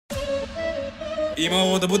Ima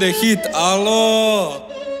ovo da bude hit, alo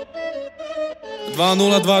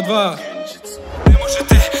 2022. Ne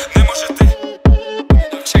možete, ne možete.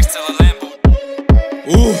 Ček cela Lambo.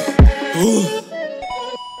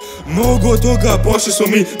 Mnogo od toga pošli smo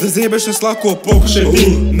mi, da zjebeš nas lako pokušaj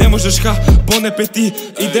ti. Ne možeš ka ponepe ti,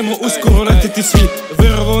 idemo uskoro letiti svi.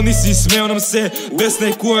 Verovo nisi, smeo nam se,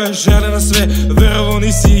 besne koje žele na sve. Verovo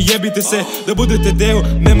nisi, jebite se, da budete deo.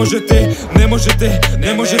 Ne možete, ne možete,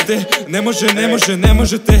 ne možete, ne može, ne može, ne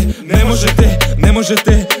možete. Ne možete, ne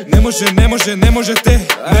možete, ne može, ne može, ne možete.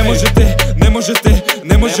 Ne možete, ne možete,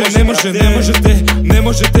 ne može, ne može, ne možete. Ne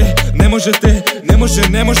možete, ne možete, ne može,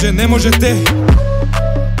 ne može, ne možete.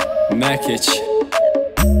 Makich.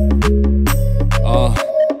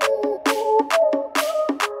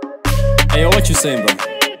 Hey, what you saying, bro?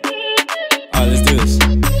 Alright, let's do this.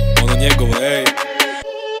 Ono njegovo, ej.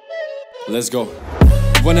 Let's go.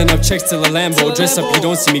 Running up checks till a Lambo. Dress up, you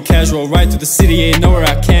don't see me casual. Ride through the city, ain't nowhere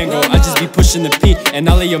I can go. I just be pushing the P, and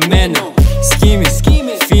I'll let your man know. Scheming,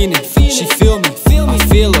 fiending, she feel me, I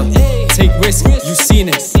feel her. Take risk, you seen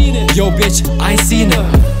it. Yo, bitch, I ain't seen her.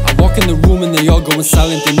 I walk in the room and they all going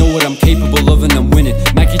silent. They know what I'm capable of and I'm winning.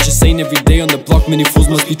 Makich is saying every day on the block. Many fools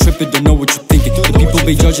must be tripping, don't know what you're thinking. The people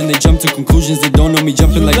be judging, they jump to conclusions. They don't know me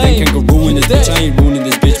jumping like they can't go ruin this bitch. I ain't ruining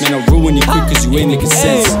this bitch, man, I'll ruin you quick cause you ain't making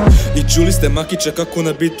sense. I čuli ste Makića kako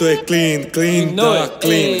na bitu je clean, clean, da,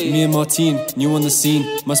 clean. Me and Martin, new on the scene.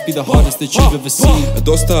 Must be the hardest that you've ever seen.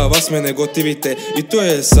 Dosta vas me ne gotivite i to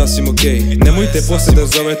je sasvim okej. Nemojte posle da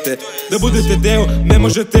zovete, da budete deo. Ne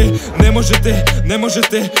možete, ne možete, ne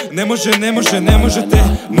možete. Ne može, ne može, ne možete.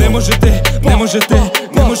 Ne možete, ne možete,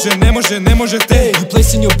 ne može, ne može, ne možete. You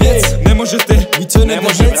placing your bets, ne možete. We turning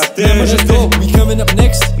the heads, ne možete. We coming up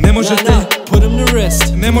next, ne možete. Put him to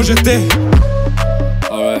rest, ne možete.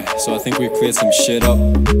 Alright, so I think we cleared some shit up,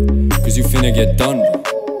 cause you finna get done, bro.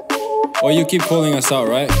 Or you keep calling us out,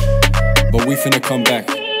 right? But we finna come back,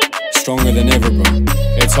 stronger than ever, bro.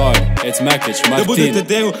 It's hard, it's Makich, Martin. Da budete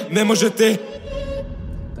deo, ne možete.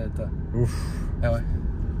 Evo je.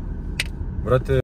 Brate.